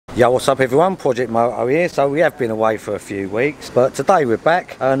Yo, what's up everyone, Project Moto here. So we have been away for a few weeks, but today we're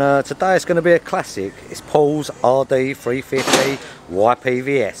back, and today it's going to be a classic. It's Paul's RD350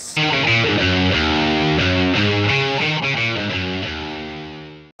 YPVS.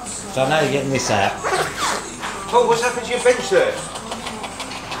 So now you're getting this out. Paul, what's happened to your bench there?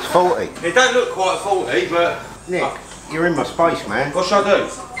 It's 40. It don't look quite 40, but... Nick, you're in my space, man. What should I do?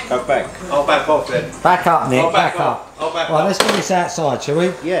 Go back. I'll back off then. Back up, Nick, I'll back up. I'll back Right, up. let's get this outside, shall we?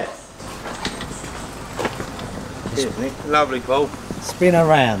 Yeah. Cheers, Nick. Lovely, Paul. Spin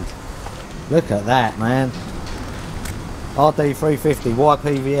around. Look at that, man. RD350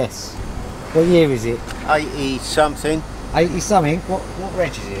 YPVS. What year is it? 80 something. 80 something? What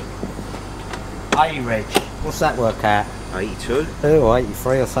reg is it? A reg. What's that work out? 82. Or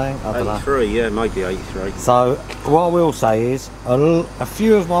 83 or something? I don't know. 83, yeah, maybe 83. So what I will say is a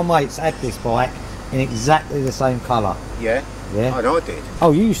few of my mates had this bike in exactly the same colour. Yeah? Yeah. I know I did.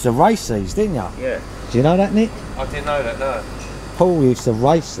 Oh, you used to race these, didn't you? Yeah. Do you know that, Nick? I didn't know that, no. Paul used to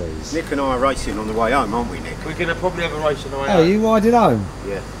race these. Nick and I are racing on the way home, aren't we, Nick? We're going to probably have a race on the way Oh, home. you riding home?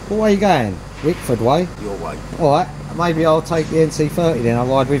 Yeah. What way are you going? Wickford way? Your way. Alright, maybe I'll take the NC30 then, I'll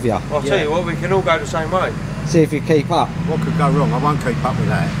ride with you. Well, I'll tell you what, we can all go the same way. See if you keep up. What could go wrong? I won't keep up with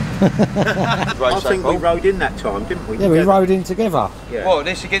that. I think we rode in that time, didn't we? Yeah, we rode in together. Yeah. What,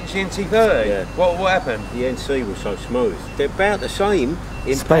 this against the NC30? Yeah. What happened? The NC was so smooth. They're about the same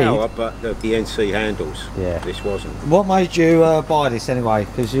in Speed. power, but the NC handles. Yeah. This wasn't. What made you buy this anyway?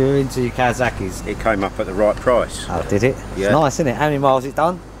 Because you're into your Kawasaki's. It came up at the right price. Oh, did it? Yeah. It's nice, isn't it? How many miles it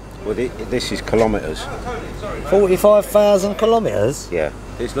done? Well, this is kilometres. 45,000 kilometres? Yeah.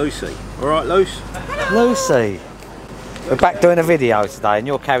 There's Lucy. All right, Luce? Lucy. We're back doing a video today and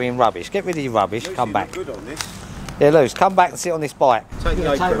you're carrying rubbish. Get rid of your rubbish, Lucy, come back. Good on this. Yeah, Luce, come back and sit on this bike. Take the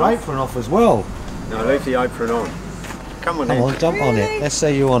Take apron your off. apron off as well. No, leave the apron on. Come on, Come on, jump on it. Let's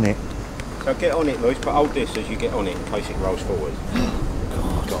see you on it. So get on it, Luce, but hold this as you get on it in case it rolls forward.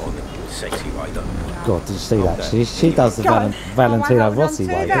 God, got on it in a sexy way, don't you? God, did you see that? She does the Valentino Rossi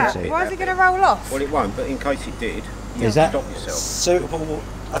way, doesn't she? Why is it going to roll off? Well, it won't, but in case it did, you Is have that to stop yourself. suitable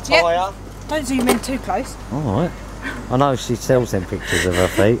attire? Don't zoom in too close. Alright. I know she sells them pictures of her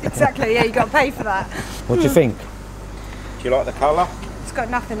feet. Exactly, yeah, you got to pay for that. What do you think? Do you like the colour? It's got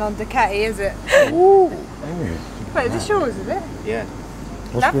nothing on decay, is it? Ooh. Wait, is it yours, is it? Yeah.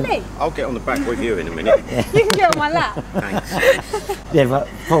 Lovely. I'll get on the back with you in a minute. You can get on my lap. Thanks. Yeah, but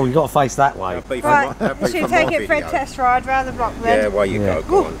Paul, you got to face that way. That'd be for Right, that'd be should we for take my it for a video. test ride round the block Yeah, then? way you Yeah. go,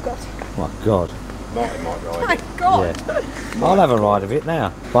 go Oh, on. God. My God. Martin might ride My it. God. Yeah. I'll have a ride of it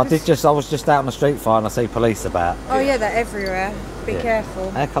now. But I was just out on the street fire and I see police about. Oh, yeah, they're everywhere. Be careful.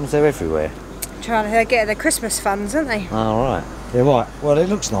 How comes they're everywhere? Trying to get their Christmas funds, aren't they? Oh, right. Yeah, right. Well, it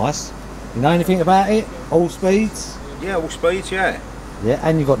looks nice. You know anything about it? All speeds? Yeah, all speeds, yeah. Yeah,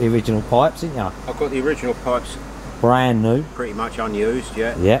 and you got the original pipes, didn't you? I've got the original pipes Brand new. pretty much unused,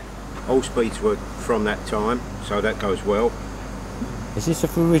 yeah. Yeah. All speeds were from that time, so that goes well. Is this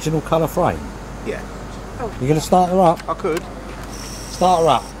a original colour frame? Yeah. You're going to start her up? I could. Start her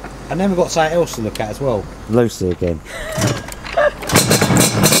up. And then we've got something else to look at as well. Lucy again.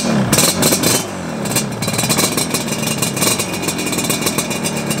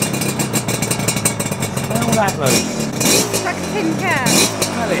 Smell that, Lucy. It's like a tin can.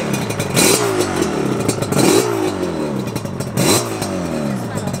 Smell it.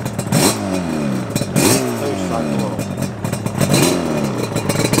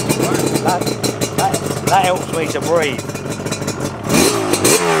 That helps me to breathe.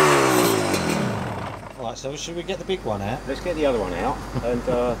 Right, so should we get the big one out? Let's get the other one out and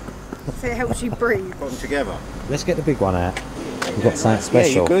So it helps you breathe. put them together. Let's get the big one out. We've got something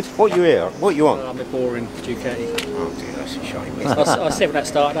special. Yeah, you good? What you here? What you want? I'm a boring Ducati. Oh dear, that's a shame. I said when that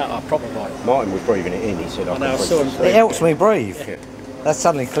started out, I probably like. Martin was breathing it in, he said I know, I could saw breathe him. It helps me breathe. Yeah. That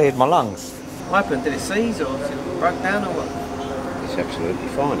suddenly cleared my lungs. What happened? Did it seize or broke down or what? It's absolutely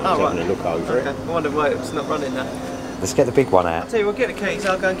fine. I was Oh, having right. a look over Okay. it. I wonder why it's not running now. Let's get the big one out. I'll tell you, we'll get the keys,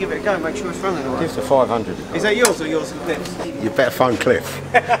 I'll go and give it a go, make sure it's running all right. Give the 500. Is that yours or yours and Cliff's? You better phone Cliff.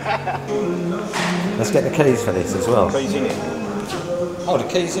 Let's get the keys for this as well. Please in it. Oh, the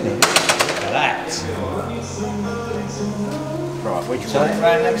keys in it. Look at that. Right, which Turn it one?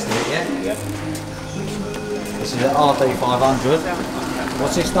 round next to it, yeah? Yeah. This is an RD500.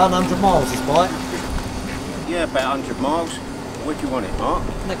 What's this done? 100 miles this bike? Yeah, about 100 miles. Where do you want it, Mark?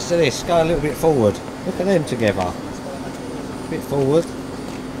 Next to this, go a little bit forward. Look at them together. Bit forward.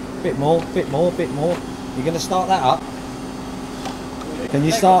 Bit more, bit more, bit more. You're going to start that up? Can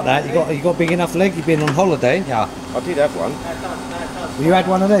you start that? You got big enough leg? You've been on holiday, ain't ya? I did have one. Well, you had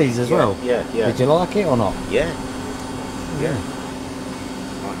one of these as well? Yeah, yeah. Did you like it or not? Yeah. Yeah.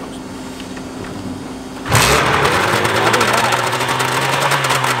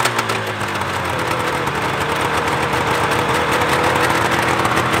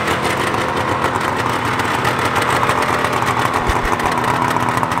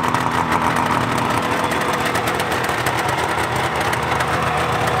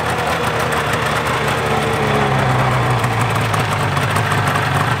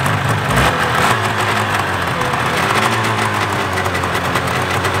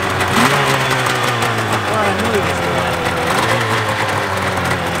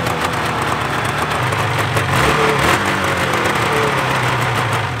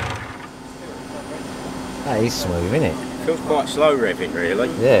 That is smooth, isn't it? Feels quite slow revving, really.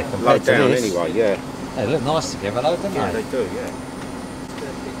 Yeah, Low compared to down this. anyway, yeah. They look nice together though, don't Yeah, they? they do, yeah.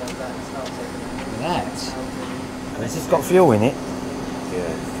 Look at that. Has this got fuel in it?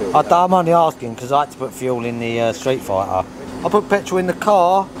 Yeah, I'm only asking because I had to put fuel in the Street Fighter. I put petrol in the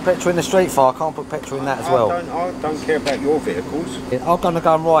car, petrol in the Street Fighter. I can't put petrol in that as well. I don't care about your vehicles. I'm going to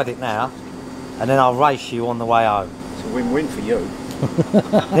go and ride it now, and then I'll race you on the way home. It's a win-win for you.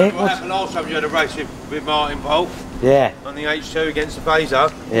 Nick, What happened last time you had a race with Martin Bolt yeah, on the H2 against the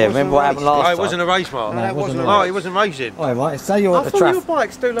Phaser? yeah. Remember what happened last Oh, time? it wasn't a race, Martin. No, it wasn't a Oh, race. he wasn't racing. Wait, mate. Say you're I at the thought your traffic.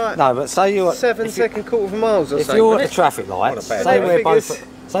 bikes do like No, but say you're 7 second quarter of a miles or if something. you're at innit? the traffic lights. Not a bad Say day. we're Figures.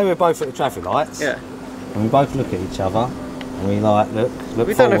 both at the traffic lights. Yeah. And we both look at each other, and we like look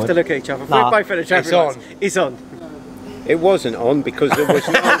We forward. don't have to look at each other. If Nah. we're both at the traffic It's on. lights, it's on. It wasn't on because there was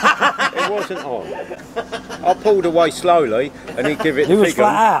no... it wasn't on. I pulled away slowly and he give it You the was figure.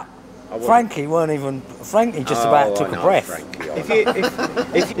 flat out. I wasn't. Frankie weren't even. Frankie just about took I a know, breath. Frankie, I If know.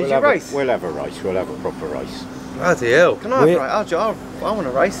 you did you race? We'll have a race. We'll have a proper race. Bloody hell. Can I We- race? I want to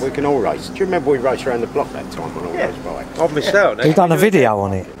race. We can all race. Do you remember we raced around the block that time on all Yeah. those bikes? I've missed out. We've done a video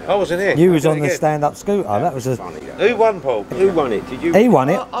on it. I wasn't here. You was I'll on do the it again. stand-up scooter. That was a. Funny, that. Who won, Paul? Who won it? Did you? He won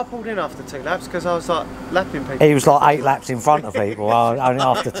it. I pulled in after 2 laps because I was like lapping people. He was like 8 laps in front of people, only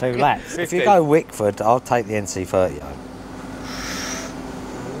after 2 laps. If you go Wickford, I'll take the NC30 home.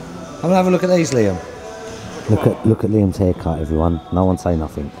 I'm gonna have a look at these, Liam. Look at Liam's haircut, everyone. No one say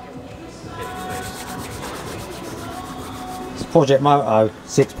nothing. It's Project Moto,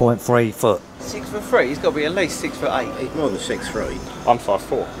 6.3 foot. 6'3". He's got to be at least 6'8". He's more than 6'3". I'm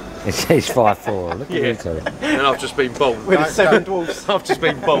 5'4". It's 5'4". Look at you two. And I've just been born. With Don't- 7 dwarfs. I've just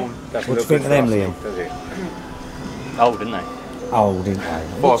been born. That's What do you think of them, Liam? Does it? Old, didn't they? Old, didn't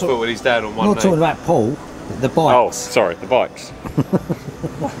they? 5 foot with his dad on I'm one not knee. talking about Paul, the Oh, bikes. sorry, the bikes.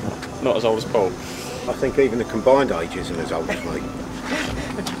 Not as old as Paul. I think even the combined age isn't as old as me.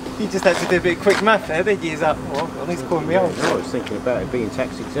 You just had to do a bit of quick math there, didn't you? He's up. Well, at least calling me old. I was thinking about it being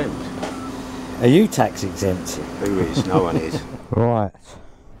tax exempt. Are you tax exempt? Who is? No one is. Right.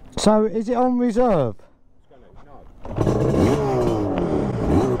 So, is it on reserve?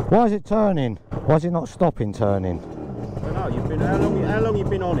 Why is it turning? Why is it not stopping turning? I know, you've been, how long you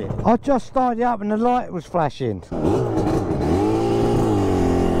been on it? I just started up and the light was flashing.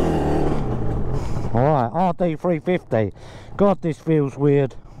 Alright, RD350. God, this feels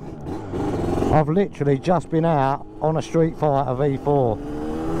weird. I've literally just been out on a Street Fighter V4.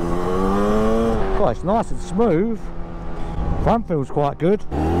 God, it's nice and smooth. Front feels quite good.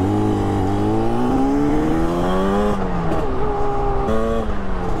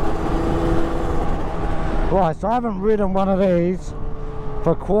 Right, so I haven't ridden one of these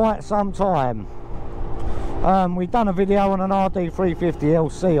for quite some time. We've done a video on an RD350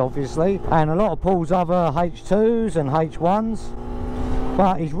 LC obviously, and a lot of Paul's other H2s and H1s,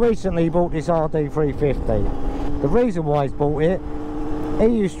 but he's recently bought this RD350. The reason why he's bought it, he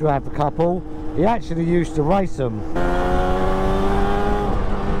used to have a couple, he actually used to race them,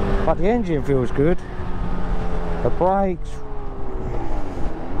 but the engine feels good, the brakes,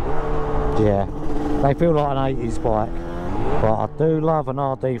 yeah, they feel like an 80s bike, but I do love an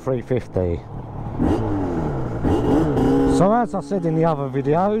RD350. So as I said in the other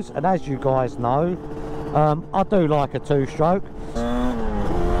videos, and as you guys know, I do like a 2-stroke.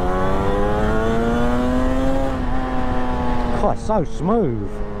 God, it's so smooth.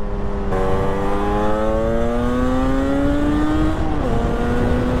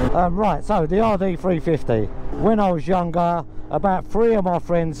 Right, so the RD350. When I was younger, about 3 of my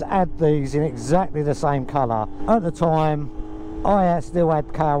friends had these in exactly the same colour. At the time, I still had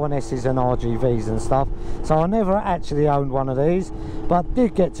K1S's and RGVs and stuff, so I never actually owned one of these, but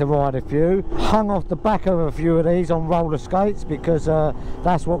did get to ride a few. Hung off the back of a few of these on roller skates because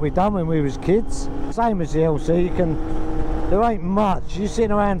that's what we done when we was kids. Same as the LC, there ain't much. You're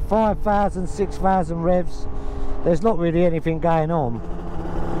sitting around 5,000, 6,000 revs. There's not really anything going on.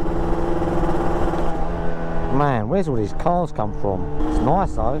 Man, where's all these cars come from? It's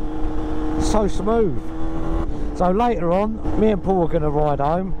nice though. It's so smooth. So later on, me and Paul are going to ride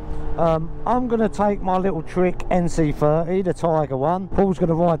home. I'm going to take my little trick NC30, the Tiger one. Paul's going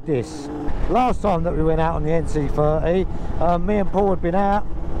to ride this. Last time that we went out on the NC30, me and Paul had been out.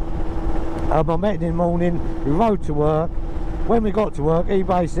 I met him in the morning, we rode to work. When we got to work, he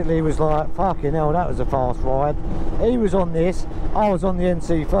basically was like, fucking hell, that was a fast ride. He was on this, I was on the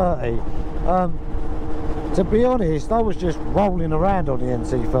NC30. To be honest, I was just rolling around on the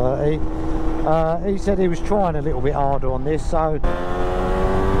NC30. He said he was trying a little bit harder on this, so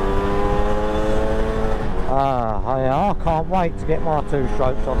I can't wait to get my 2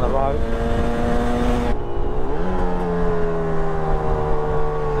 strokes on the road.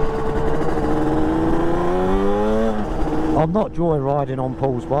 I'm not joyriding on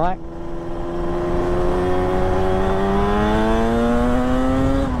Paul's bike.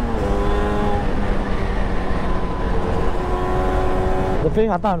 The thing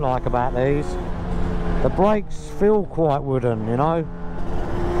I don't like about these, the brakes feel quite wooden, you know.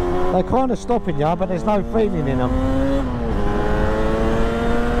 They're kind of stopping you, but there's no feeling in them.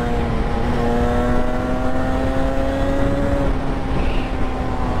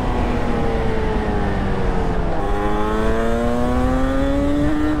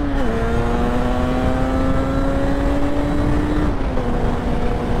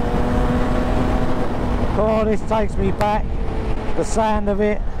 Oh, this takes me back. The sound of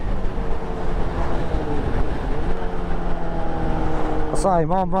it. I say,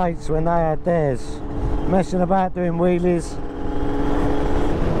 my mates, when they had theirs, messing about doing wheelies,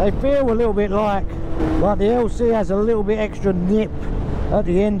 they feel a little bit like the LC has a little bit extra nip at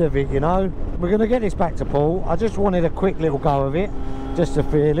the end of it, you know. We're going to get this back to Paul. I just wanted a quick little go of it, just to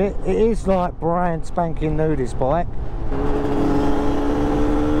feel it. It is like brand spanking new, this bike.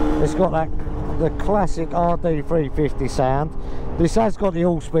 It's got the classic RD350 sound. This has got the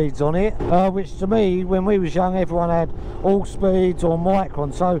all speeds on it, which to me, when we was young, everyone had all speeds or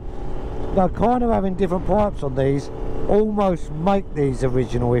micron, so they're kind of having different pipes on these almost make these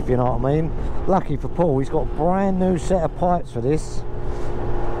original, if you know what I mean. Lucky for Paul, he's got a brand new set of pipes for this.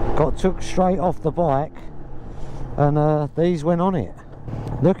 Took straight off the bike, and these went on it.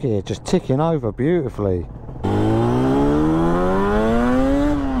 Look here, just ticking over beautifully.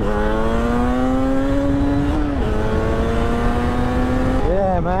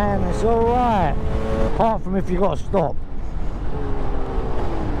 Man, it's alright, apart from if you got to stop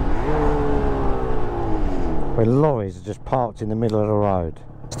where lorries are just parked in the middle of the road.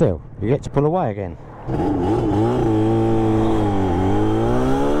 Still, you get to pull away again.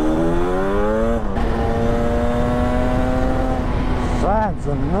 Sounds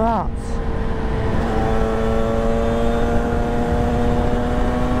are nuts.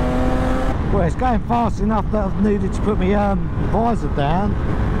 Well, it's going fast enough that I've needed to put my visor down.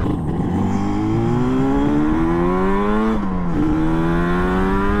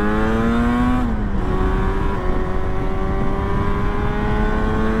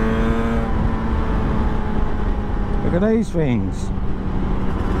 Look at these things.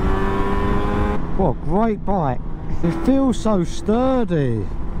 What a great bike. It feels so sturdy.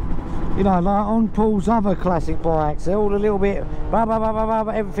 You know, like on Paul's other classic bikes, they're all a little bit blah, blah, blah, blah, blah,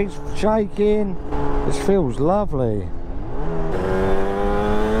 but everything's shaking. This feels lovely.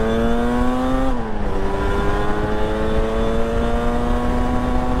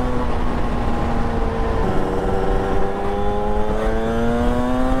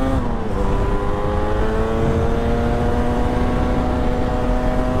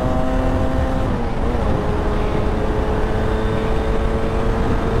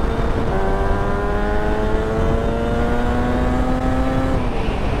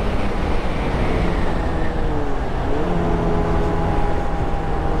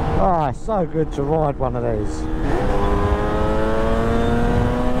 So good to ride one of these.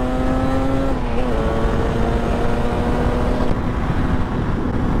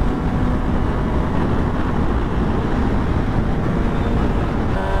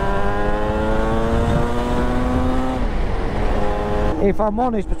 If I'm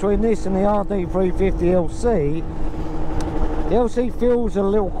honest, between this and the RD350 LC, the LC feels a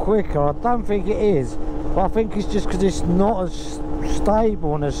little quicker. I don't think it is, but I think it's just because it's not as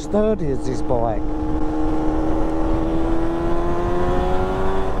stable and as sturdy as this bike.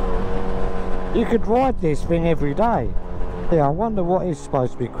 You could ride this thing every day. Yeah, I wonder what is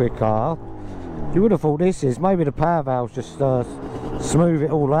supposed to be quicker. You would have thought this is, maybe the power valves just smooth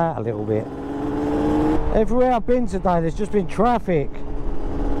it all out a little bit. Everywhere I've been today there's just been traffic.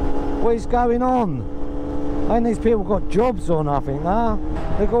 What is going on? Ain't these people got jobs on, I think, huh?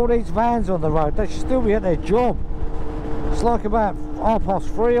 Look at all these vans on the road. They should still be at their job. It's like about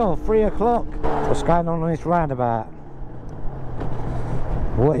 3:30 or 3 o'clock. What's going on this roundabout?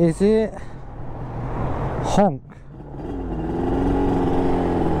 What is it? Honk.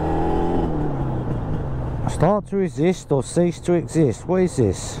 Start to resist or cease to exist. What is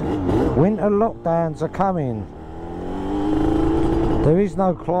this? Winter lockdowns are coming. There is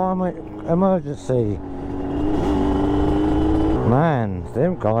no climate emergency. Man,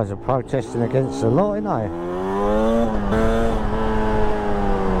 them guys are protesting against a lot, ain't they?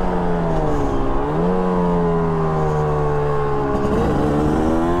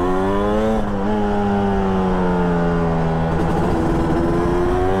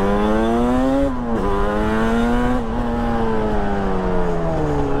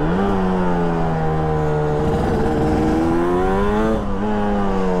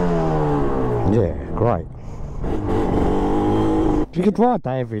 Great. You could ride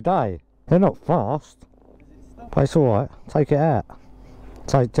that every day. They're not fast, but it's alright. Take it out.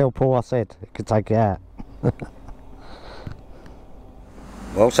 Tell Paul I said you could take it out.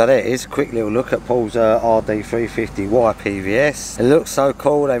 Well, so there it is. A quick little look at Paul's RD350 YPVS. It looks so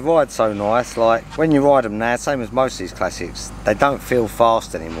cool. They ride so nice. Like when you ride them now, same as most of these classics, they don't feel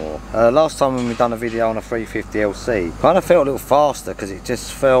fast anymore. Last time when we done a video on a 350 LC, kind of felt a little faster because it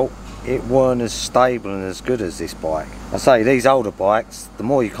just felt it weren't as stable and as good as this bike. I say these older bikes, the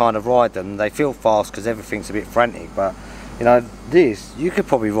more you kind of ride them, they feel fast because everything's a bit frantic, but you know, this, you could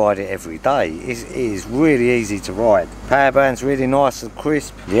probably ride it every day. It is really easy to ride. Power band's really nice and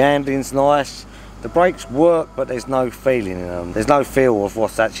crisp, the handling's nice, the brakes work, but there's no feeling in them. There's no feel of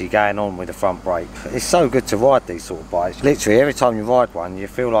what's actually going on with the front brake. It's so good to ride these sort of bikes. Literally every time you ride one, you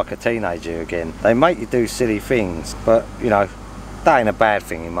feel like a teenager again. They make you do silly things, but you know, that ain't a bad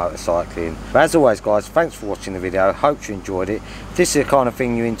thing in motorcycling. But as always guys, thanks for watching the video. Hope you enjoyed it. If this is the kind of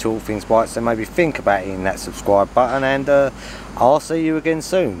thing you're into, all things bikes, then maybe think about hitting that subscribe button, and I'll see you again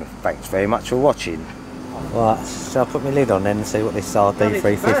soon. Thanks very much for watching. Right, shall I put my lid on then and see what this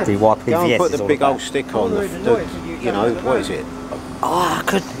RD350 YPVS Go and put is the all big about? old stick on you know, what is it? Oh, I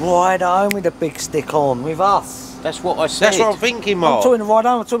could ride home with a big stick on with us. That's what I said. That's what I'm thinking, I'm Mark. talking to ride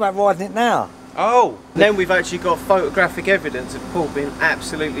home, I'm talking about riding it now. Oh, Then we've actually got photographic evidence of Paul being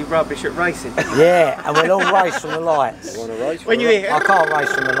absolutely rubbish at racing. Yeah, and we'll all race from the lights. You want to race? When you hear, I can't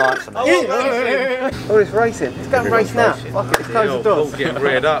race from the lights on that. oh, it's racing. Let's go and race now. racing. Fuck it, let's close the doors. getting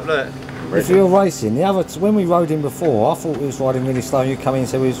reared up, look. If you're racing, when we rode in before, I thought we was riding really slow, you come in and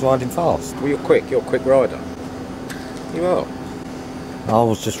said we was riding fast. Well, you're a quick rider. You are. I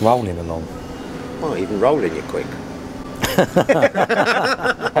was just rolling along. Well, even rolling you're quick.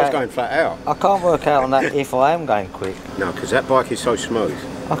 I was going flat out. I can't work out on that if I am going quick. No, because that bike is so smooth.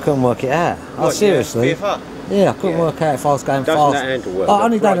 I couldn't work it out. Oh, What, seriously? BFR? Yeah, I couldn't work out if I was going Doesn't fast. that handle well? I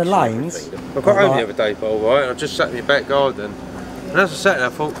only The down the brakes and lanes. everything. I got home the other day, Paul, right, and I just sat in my back garden, and as I sat there I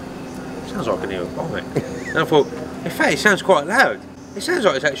thought, sounds like I can hear a bike. And I thought, in fact it sounds quite loud. It sounds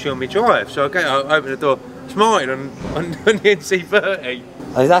like it's actually on my drive. So I open the door, it's mine on the NC30.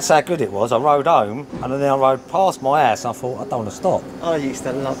 That's how good it was. I rode home and then I rode past my house and I thought, I don't want to stop. I used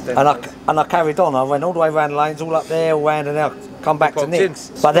to love them. And I carried on. I went all the way around the lanes, all up there, all round, and then I come back to Popped Nick's.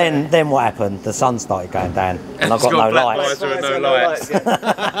 in. But then what happened? The sun started going down and I It's got no black lights. visor and no lights.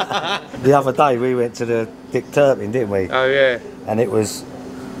 The other day we went to the Dick Turpin, didn't we? Oh yeah. And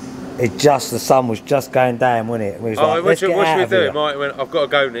the sun was just going down, wasn't it? We was like, What let's should get we out of do? here. Mike went, I've got to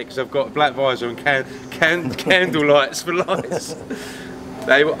go, Nick, because I've got a black visor and candle lights for lights.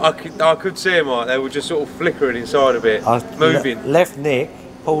 I could see them, Mike. They were just sort of flickering inside a bit, moving. Left Nick,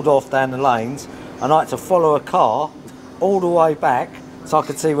 pulled off down the lanes, and I had to follow a car all the way back so I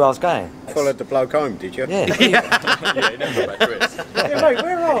could see where I was going. Followed the bloke home, did you? Yeah. Yeah, never back to it. Yeah, mate,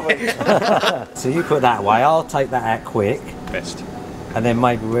 where are we? So you put that away, I'll take that out quick, Best. and then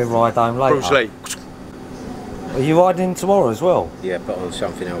maybe we'll ride home later. Bruce Lee. Are you riding tomorrow as well? Yeah, but on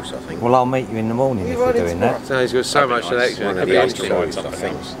something else, I think. Well, I'll meet you in the morning if you're doing that. So he's got so much selection. One It of could be the used to ride extras, I something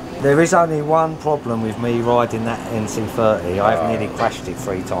think. else. There is only one problem with me riding that NC30. I've nearly crashed it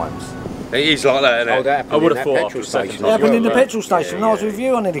 3 times. It is like that, isn't Oh, it? that happened I would in have that thought petrol after a second. station. It happened in the Yeah. petrol station when I was Yeah. with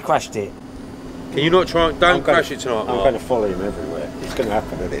you, I nearly crashed it. Can you not try? Don't I'm gonna- crash it tonight, I'm Mark. going to follow him everywhere. It's going to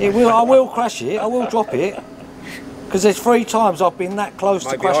happen, isn't It will. I will crash it. I will drop it. Because there's 3 times I've been that close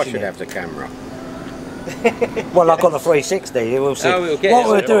Maybe to I crashing should it. have the camera. Well, I've got the 360. We'll see. Oh, we'll get What it,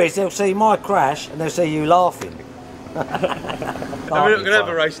 we'll so do you'll- is they'll see my crash and they'll see you laughing. And we're not going to have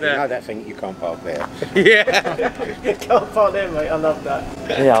a race You know now. that thing you can't park there. Yeah. Can't find them, mate. I love that.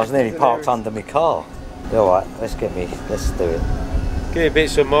 Yeah, I was nearly parked under my car. All right, let's do it. Give me a bit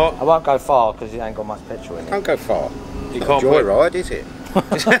some, Mark. I won't go far because it ain't got much petrol in it. Don't go far. You can't put. Joyride, is it?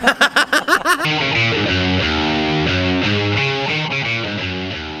 Right.